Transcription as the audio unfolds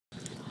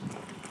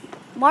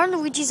Mario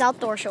and Luigi's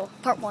Outdoor Show,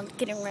 Part 1,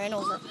 getting ran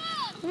over.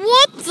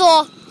 What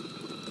the?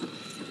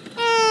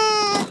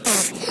 Oh,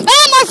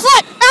 my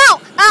foot! Ow!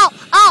 Ow!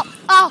 Ow!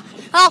 Ow!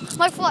 Ow!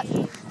 My foot!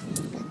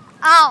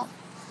 Ow!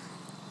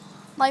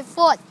 My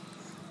foot!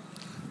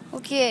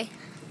 Okay.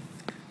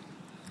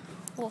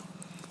 Oh.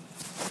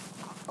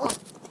 Oh.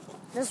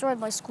 Destroyed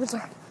my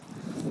scooter.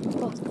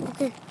 Oh,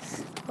 okay.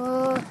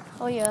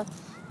 Oh yeah.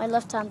 My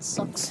left hand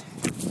sucks.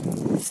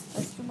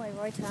 Let's do my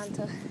right hand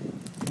to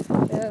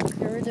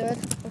carry that.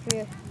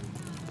 Okay.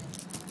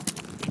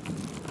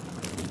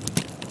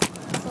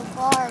 So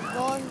far,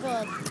 going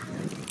good.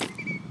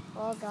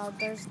 Oh god,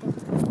 there's the...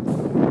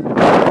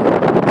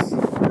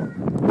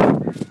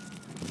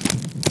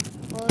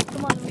 Well,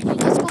 come on, Luigi,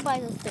 let's go buy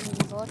the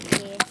things,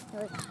 okay?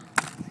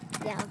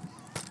 Yeah.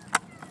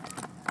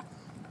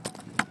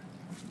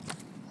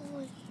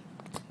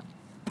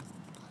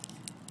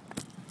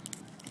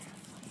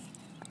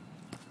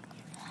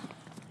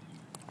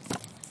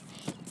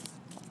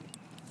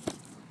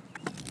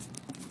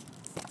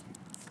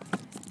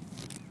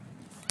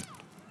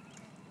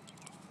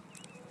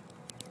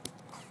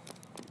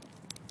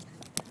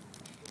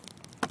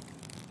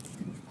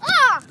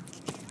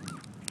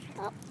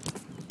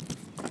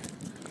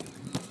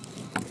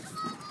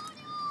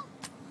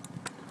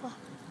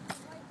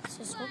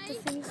 Just hope the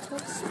things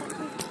don't stop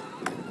me.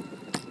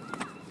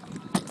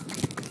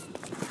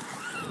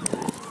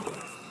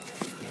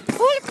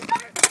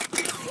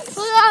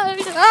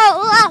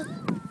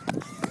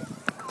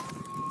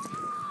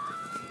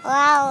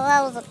 Wow,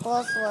 that was a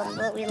close one,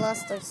 but we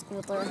lost our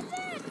scooter.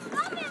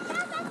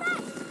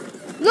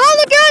 Not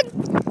again!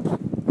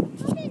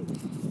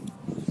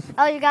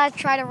 Oh, you gotta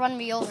try to run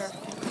me over.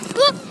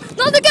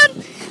 Not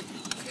again!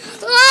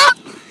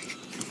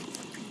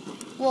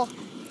 Whoa.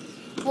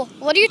 Whoa,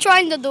 what are you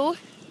trying to do?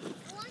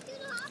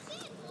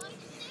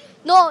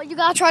 No, you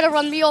gotta try to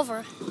run me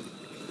over.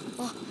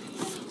 Oh,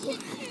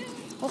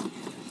 oh,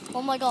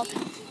 oh my god.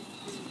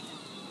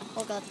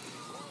 Oh god.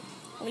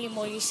 Holy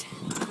molies.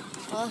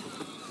 Oh,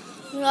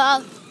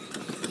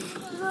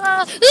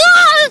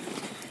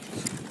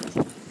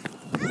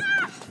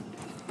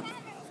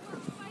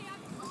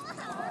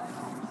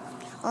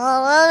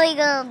 what are we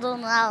gonna do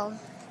now?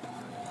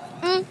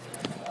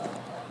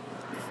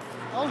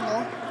 Oh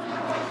no.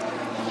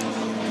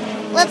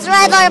 Let's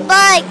ride our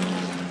bike.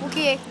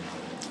 Okay.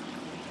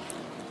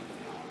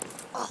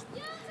 Oh.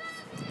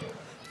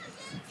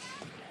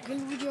 Okay,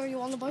 Luigi, are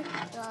you on the bike?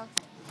 Yeah.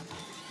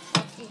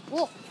 Okay.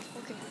 Whoa.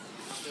 Okay.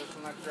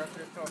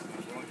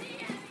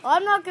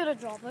 I'm not gonna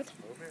drop it.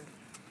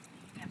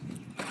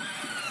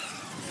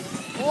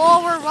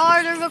 Oh, we're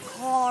riding a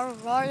car,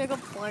 riding a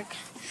bike.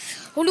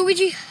 Oh,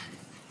 Luigi,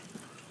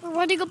 we're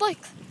riding a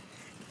bike.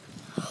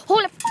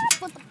 Holy f***,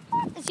 what the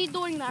f*** is he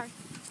doing there?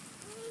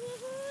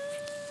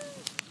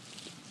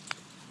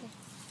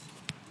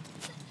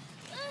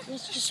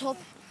 Let's just hope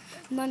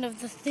none of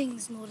the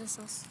things notice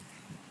us.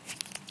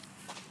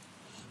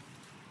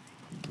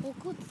 Oh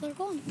good, they're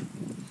gone.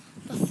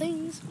 The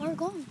things are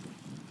gone.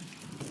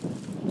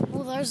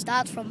 Oh, there's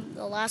that from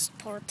the last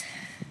part.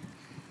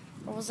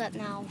 Or was that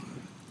now?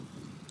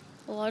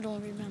 Oh, I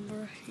don't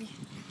remember.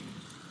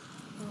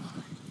 Oh.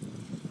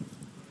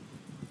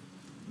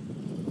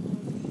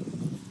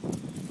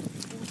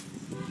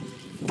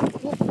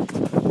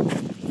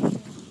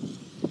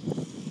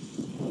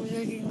 We're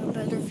taking a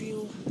better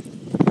view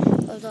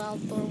of the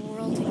outdoor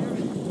world here.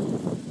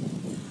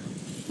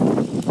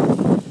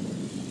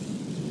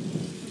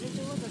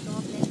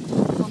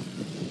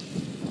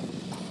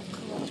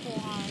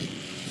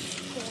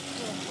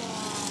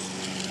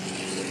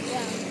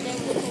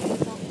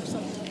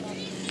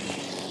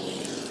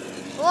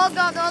 Oh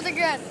god, not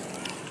again.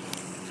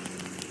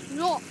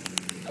 No.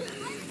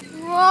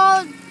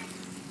 Run.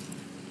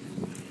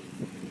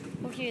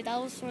 Okay, that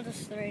was sort of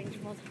strange,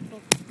 but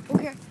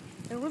okay.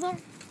 There we are.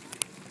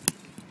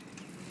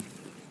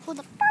 Who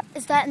the f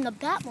is that in the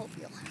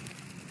Batmobile?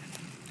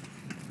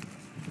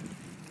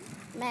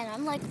 Man,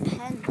 I'm like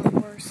 10 but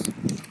worse.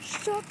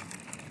 Shut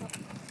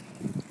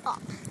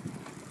up.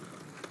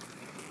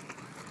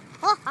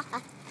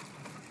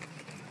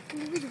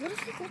 Luigi, what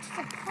if we go to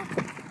the park?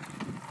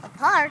 The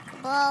park?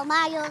 Well,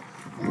 Mario,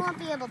 we won't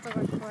be able to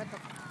record the park.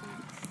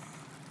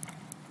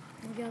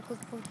 We gotta go to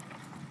the park.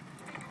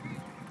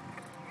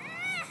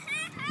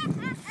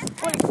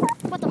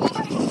 What the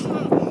fuck?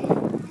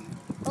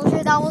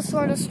 Okay, that was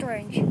sort of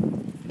strange.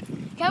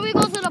 Can we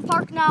go to the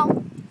park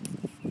now?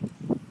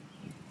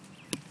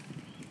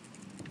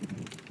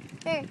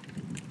 Hey.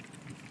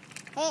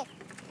 Hey.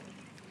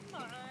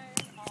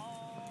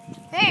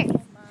 Hey.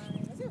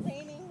 Is it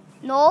raining?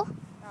 No.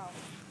 Oh.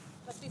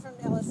 Must be from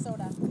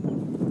Minnesota.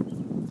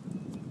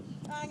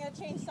 Oh, I'm going to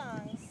change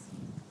songs.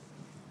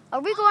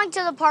 Are we going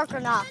to the park or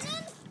not?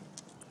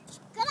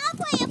 Can I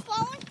play your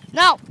phone?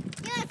 No.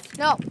 Yes.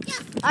 No.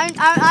 Yes.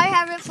 I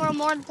have it for a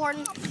more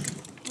important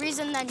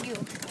reason than you.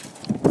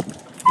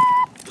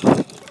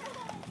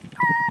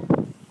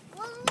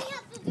 What do we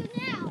have to do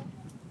now?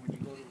 When you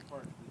go to the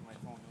park, leave my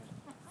phone here.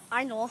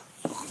 I know.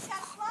 It's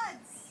got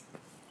floods.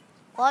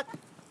 What?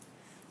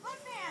 Flood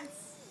pants.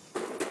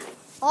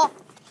 Oh.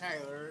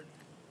 Tyler.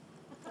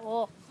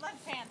 Oh. Mud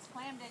pants,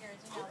 clam diggers,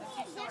 you know,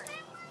 they're too short.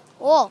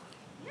 Oh.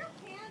 Your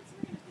pants,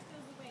 we're going to put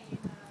those away in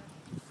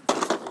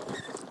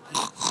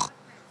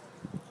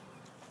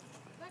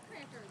butt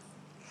crackers.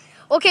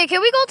 Okay,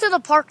 can we go to the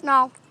park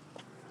now?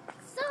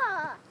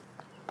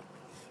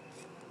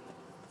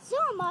 So,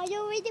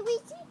 Mario, wait,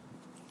 wait.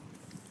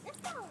 Let's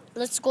go.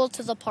 Let's go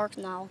to the park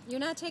now. You're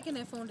not taking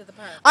that phone to the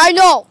park. I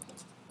know.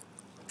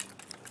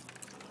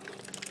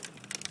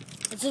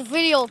 It's a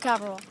video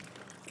camera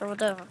or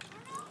whatever.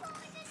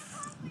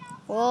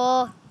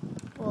 Oh.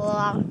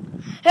 Oh.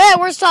 Hey,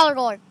 where's Tyler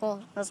going?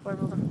 Oh, that's my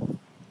brother.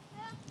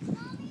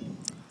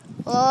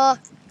 Oh.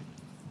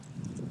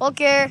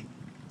 Okay.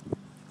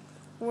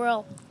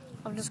 Well,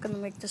 I'm just gonna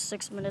make this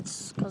 6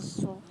 minutes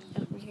because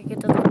we can get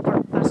to the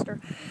park faster.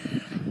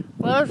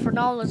 Well, for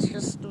now, let's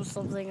just do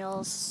something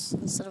else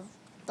instead of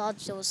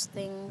dodge those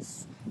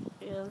things.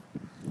 Yeah.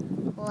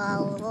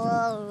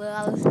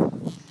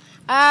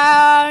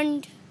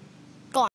 And